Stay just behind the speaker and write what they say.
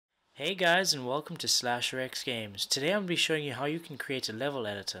Hey guys, and welcome to /X Games. Today I'm going to be showing you how you can create a level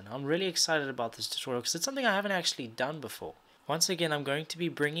editor. And I'm really excited about this tutorial because it's something I haven't actually done before. Once again, I'm going to be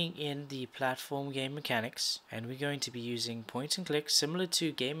bringing in the platform game mechanics, and we're going to be using point and click similar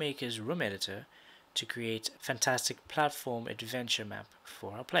to GameMaker's room editor to create a fantastic platform adventure map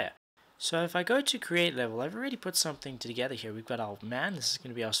for our player. So if I go to create level, I've already put something together here. We've got our man, this is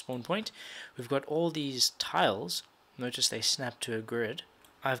going to be our spawn point. We've got all these tiles. Notice they snap to a grid.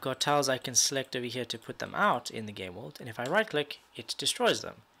 I've got tiles I can select over here to put them out in the game world, and if I right click, it destroys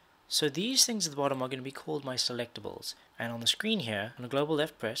them. So these things at the bottom are going to be called my selectables, and on the screen here, on the global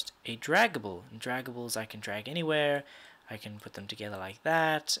left pressed, a draggable. And draggables I can drag anywhere. I can put them together like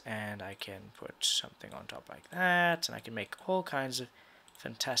that, and I can put something on top like that, and I can make all kinds of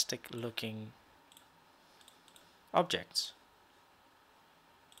fantastic looking objects.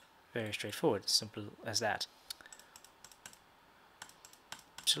 Very straightforward, simple as that.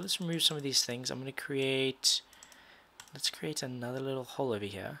 So let's remove some of these things. Let's create another little hole over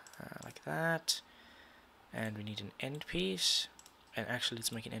here, like that. And we need an end piece. And actually,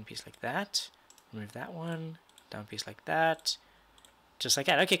 let's make an end piece like that. Remove that one. Down piece like that. Just like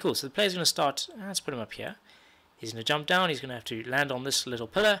that. Okay, cool. So the player's going to start. Let's put him up here. He's going to jump down. He's going to have to land on this little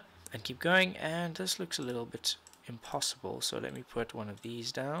pillar and keep going. And this looks a little bit impossible. So let me put one of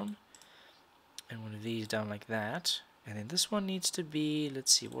these down. And one of these down like that. And then this one needs to be,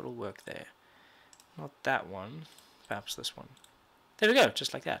 let's see, what'll work there. Not that one, perhaps this one. There we go,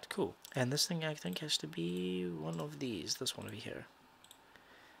 just like that, cool. And this thing I think has to be one of these, this one over here.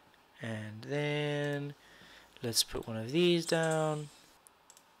 And then let's put one of these down.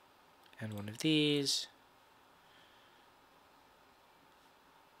 And one of these.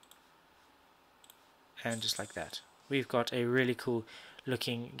 And just like that. We've got a really cool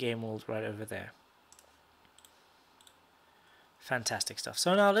looking game world right over there. Fantastic stuff.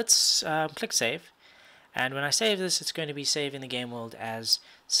 So now let's click save, and when I save this, it's going to be saving the game world as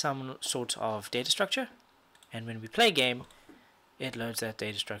some sort of data structure, and when we play game, it loads that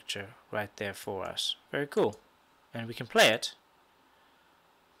data structure right there for us. Very cool. And we can play it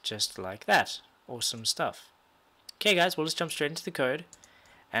just like that. Awesome stuff. Okay guys, well, let's jump straight into the code,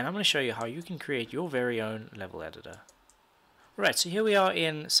 and I'm going to show you how you can create your very own level editor. Right, so here we are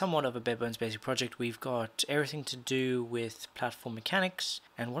in somewhat of a bare bones basic project. We've got everything to do with platform mechanics,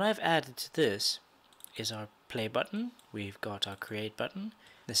 and what I've added to this is our play button. We've got our create button.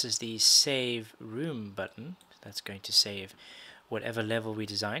 This is the save room button. That's going to save whatever level we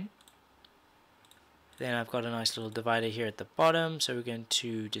design. Then I've got a nice little divider here at the bottom, so we're going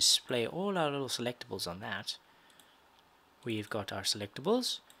to display all our little selectables on that. We've got our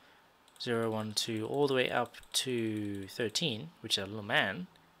selectables. 0, 1, 2, all the way up to 13, which is a little man,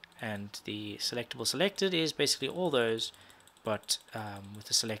 and the selectable selected is basically all those, but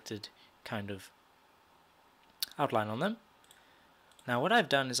with a selected kind of outline on them. Now what I've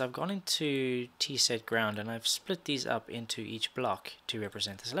done is I've gone into tset ground, and I've split these up into each block to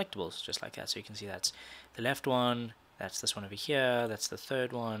represent the selectables, just like that. So you can see that's the left one, that's this one over here, that's the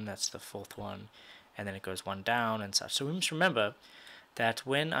third one, that's the fourth one, and then it goes one down and such. So we must remember that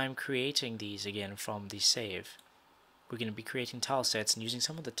when I'm creating these again from the save, we're going to be creating tile sets and using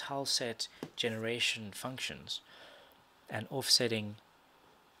some of the tile set generation functions and offsetting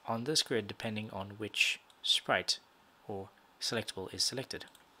on this grid depending on which sprite or selectable is selected.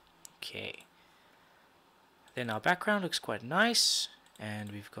 Okay. Then our background looks quite nice,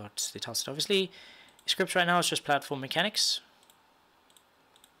 and we've got the tile set obviously. Script right now is just platform mechanics.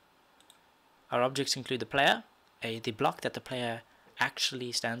 Our objects include the player, the block that the player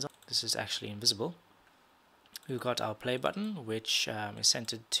actually stands on. This is actually invisible. We've got our play button, which is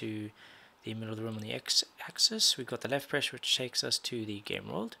centered to the middle of the room on the x-axis. We've got the left press, which takes us to the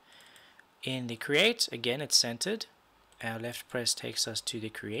game world. In the create, again, it's centered. Our left press takes us to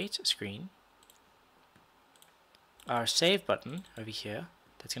the create screen. Our save button over here,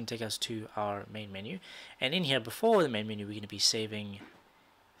 that's going to take us to our main menu. And in here, before the main menu, we're going to be saving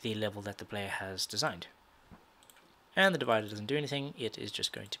the level that the player has designed. And the divider doesn't do anything, it is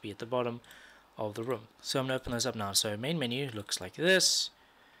just going to be at the bottom of the room. So I'm going to open those up now. So main menu looks like this.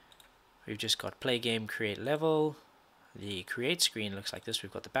 We've just got play game, create level. The create screen looks like this.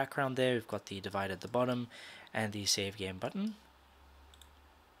 We've got the background there, we've got the divider at the bottom, and the save game button.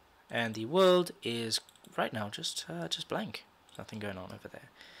 And the world is right now just blank. Nothing going on over there.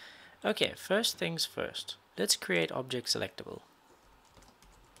 Okay, first things first. Let's create object selectable.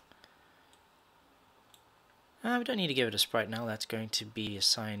 We don't need to give it a sprite now, that's going to be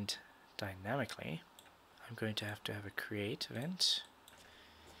assigned dynamically. I'm going to have a create event,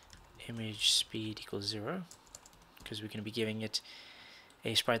 image speed equals 0, because we're going to be giving it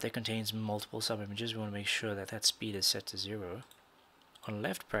a sprite that contains multiple sub-images, we want to make sure that that speed is set to 0. On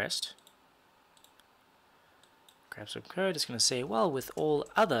left pressed, grab some code. It's going to say, well, with all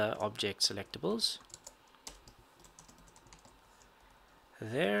other object selectables,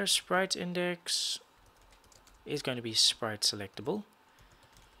 their sprite index is going to be sprite selectable,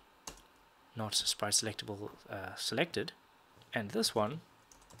 not sprite selectable selected, and this one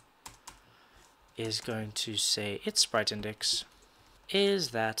is going to say its sprite index is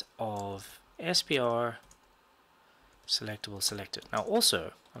that of SPR selectable selected. Now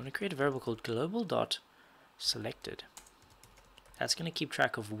also, I'm going to create a variable called global.selected. That's going to keep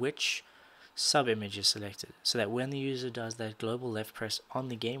track of which sub-image is selected, so that when the user does that global left press on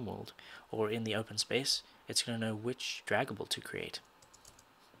the game world or in the open space, it's going to know which draggable to create.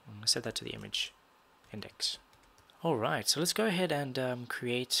 I'm going to set that to the image index. Alright, so let's go ahead and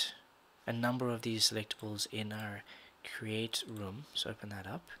create a number of these selectables in our create room. So open that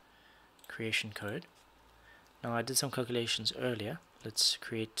up, creation code. Now I did some calculations earlier. Let's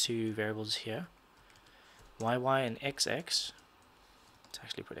create two variables here, YY and XX. Let's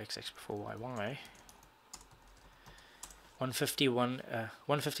actually put XX before YY. 150,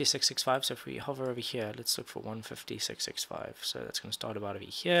 so if we hover over here, let's look for 150,665. So that's going to start about over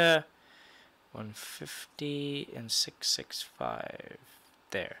here. 150 and 665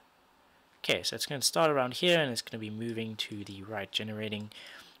 there. Okay, so it's going to start around here and it's going to be moving to the right, generating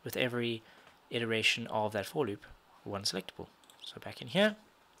with every iteration of that for loop one selectable. So back in here,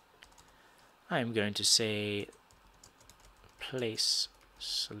 I'm going to say place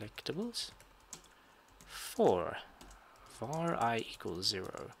selectables for var I equals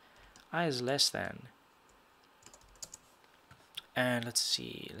 0, I is less than, and let's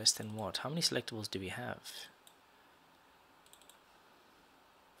see, less than what? How many selectables do we have?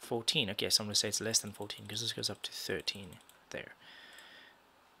 14. Okay, so I'm going to say it's less than 14 because this goes up to 13 there.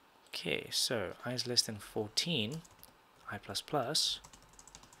 Okay, so I is less than 14, I++,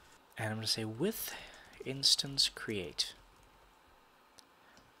 and I'm going to say with instance create.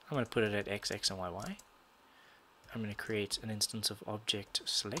 I'm going to put it at XX and YY. I'm going to create an instance of object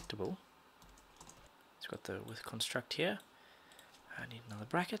selectable. It's got the with construct here. I need another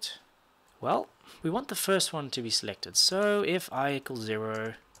bracket. Well, we want the first one to be selected. So if I equals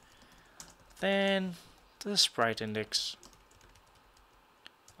 0, then the sprite index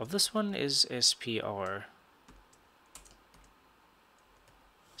of this one is SPR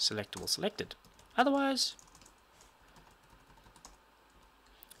selectable selected. Otherwise,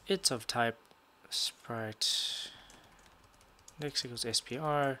 it's of type sprite index equals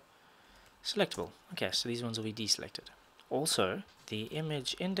SPR selectable. Okay, so these ones will be deselected. Also, the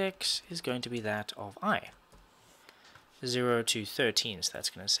image index is going to be that of I, 0 to 13. So that's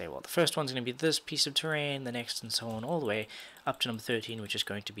going to say, well, the first one's going to be this piece of terrain, the next and so on, all the way up to number 13, which is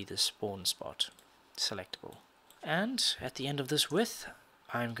going to be the spawn spot selectable. And at the end of this width,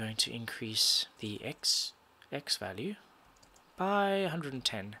 I'm going to increase the x value by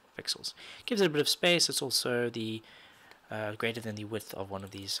 110 pixels. Gives it a bit of space. It's also the greater than the width of one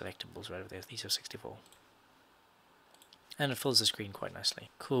of these selectables right over there. These are 64. And it fills the screen quite nicely.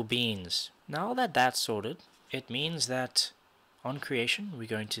 Cool beans. Now that that's sorted, it means that on creation we're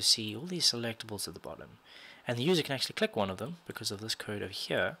going to see all these selectables at the bottom. And the user can actually click one of them because of this code over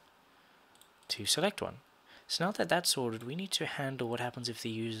here to select one. So now that that's sorted, we need to handle what happens if the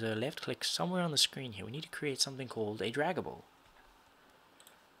user left clicks somewhere on the screen here. We need to create something called a draggable.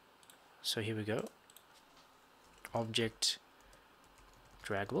 So here we go. Object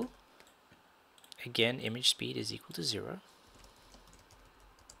draggable. Again, image speed is equal to 0.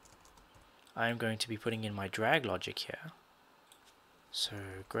 I'm going to be putting in my drag logic here. So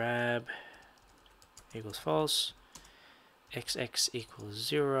grab equals false, XX equals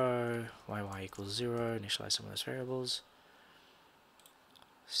 0, YY equals 0, initialize some of those variables.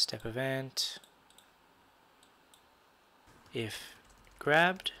 Step event, if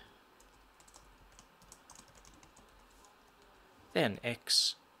grabbed, then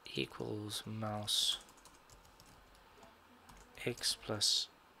X equals mouse X plus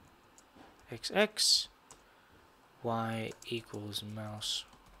XX, Y equals mouse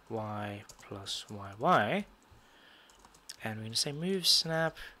Y plus YY, and we're going to say move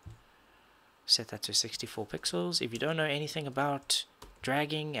snap, set that to 64 pixels. If you don't know anything about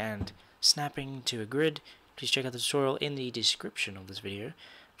dragging and snapping to a grid, please check out the tutorial in the description of this video,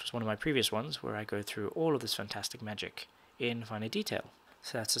 which is one of my previous ones where I go through all of this fantastic magic in finer detail.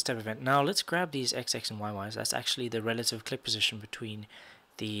 So that's the step event. Now let's grab these XX and YYs. That's actually the relative click position between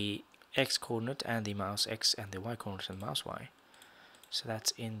the X coordinate and the mouse X and the Y coordinate and the mouse Y. So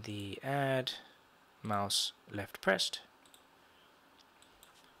that's in the add mouse left pressed.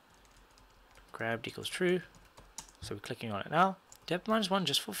 grabbed equals true. So we're clicking on it now. Depth -1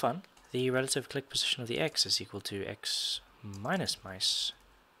 just for fun. The relative click position of the x is equal to x minus mouse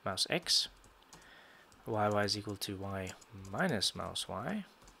x. Y is equal to y minus mouse y.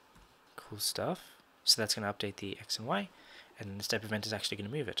 Cool stuff. So that's going to update the x and y, and the step event is actually going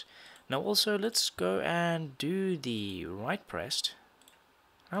to move it. Now also let's go and do the right pressed.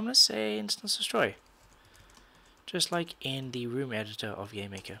 I'm going to say instance destroy, just like in the room editor of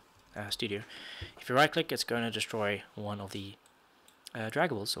GameMaker Studio. If you right click, it's going to destroy one of the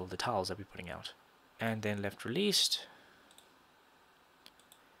draggables, or the tiles that we're putting out. And then left released,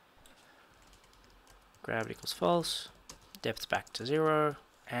 grab equals false, depth back to 0,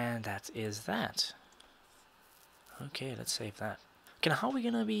 and that is that. Okay, let's save that. Okay, now how are we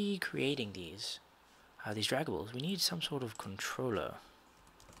going to be creating these draggables? We need some sort of controller.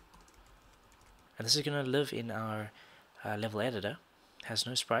 And this is going to live in our level editor. It has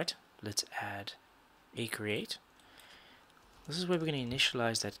no sprite. Let's add a create. This is where we're going to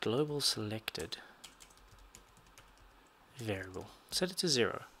initialize that global selected variable. Set it to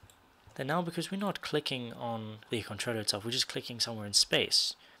 0. Then now, because we're not clicking on the controller itself, we're just clicking somewhere in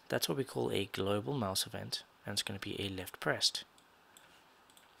space. That's what we call a global mouse event, and it's going to be a left pressed.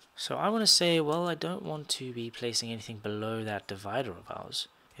 So I want to say, well, I don't want to be placing anything below that divider of ours.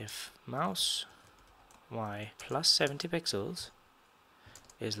 If mouse y plus 70 pixels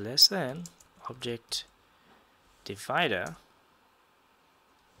is less than object divider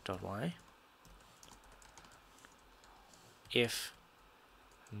dot y, if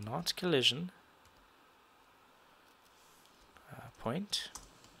not collision point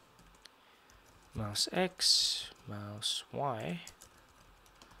mouse x mouse y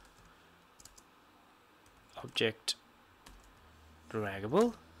object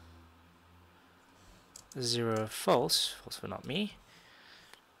draggable 0 false for not me.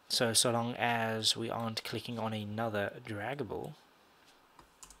 So long as we aren't clicking on another draggable,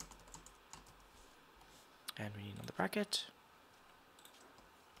 and we need another bracket,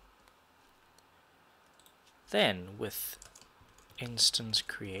 then with instance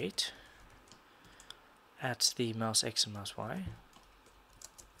create at the mouse x and mouse y,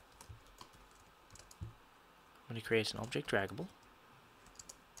 I'm going to create an object draggable,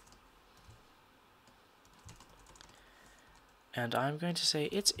 and I'm going to say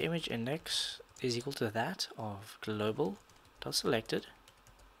its image index is equal to that of global.selected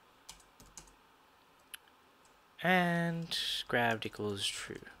and grabbed equals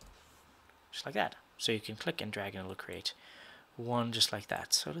true, just like that. So you can click and drag and it'll create one just like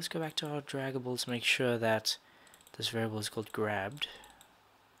that. So let's go back to our draggables, make sure that this variable is called grabbed.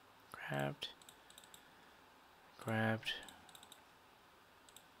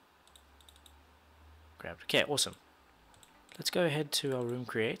 Okay, awesome. Let's go ahead to our room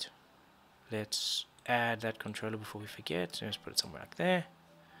create. Let's add that controller before we forget. So let's put it somewhere like there.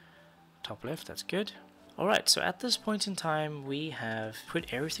 Top left, that's good. Alright, so at this point in time we have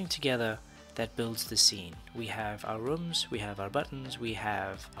put everything together that builds the scene. We have our rooms, we have our buttons, we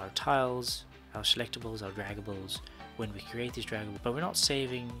have our tiles, our selectables, our draggables when we create these draggables, but we're not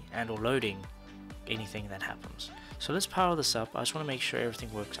saving and or loading anything that happens. So let's power this up. I just want to make sure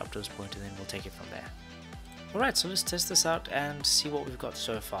everything works up to this point, and then we'll take it from there. Alright, so let's test this out and see what we've got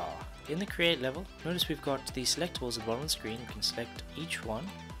so far. In the create level, notice we've got the selectables at the bottom of the screen. We can select each one,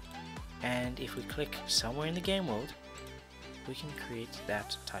 and if we click somewhere in the game world, we can create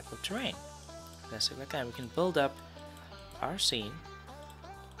that type of terrain. That's it, like that. We can build up our scene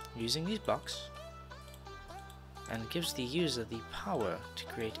using these blocks, and it gives the user the power to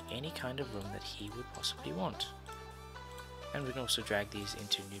create any kind of room that he would possibly want. And we can also drag these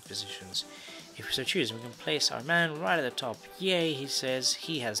into new positions if we so choose. We can place our man right at the top. Yay, he says,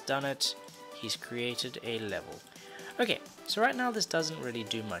 he has done it. He's created a level. Okay, so right now this doesn't really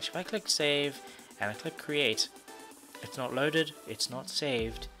do much. If I click save and I click create, it's not loaded, it's not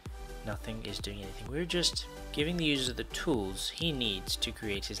saved, nothing is doing anything. We're just giving the user the tools he needs to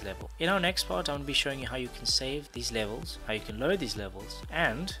create his level. In our next part, I'm going to be showing you how you can save these levels, how you can load these levels,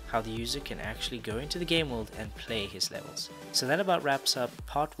 and how the user can actually go into the game world and play his levels. So that about wraps up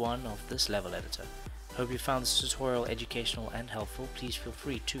part 1 of this level editor. Hope you found this tutorial educational and helpful. Please feel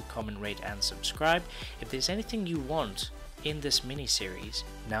free to comment, rate, and subscribe. If there's anything you want in this mini-series,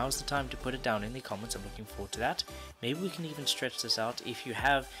 now's the time to put it down in the comments. I'm looking forward to that. Maybe we can even stretch this out. If you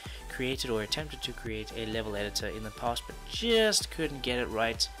have created or attempted to create a level editor in the past but just couldn't get it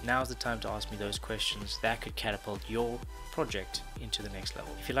right, now's the time to ask me those questions. That could catapult your project into the next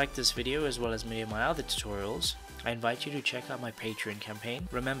level. If you like this video as well as many of my other tutorials, I invite you to check out my Patreon campaign.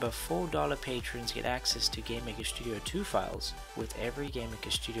 Remember, $4 patrons get access to GameMaker Studio 2 files with every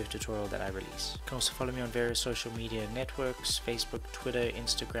GameMaker Studio tutorial that I release. You can also follow me on various social media networks, Facebook, Twitter,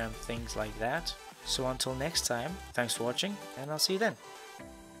 Instagram, things like that. So until next time, thanks for watching, and I'll see you then.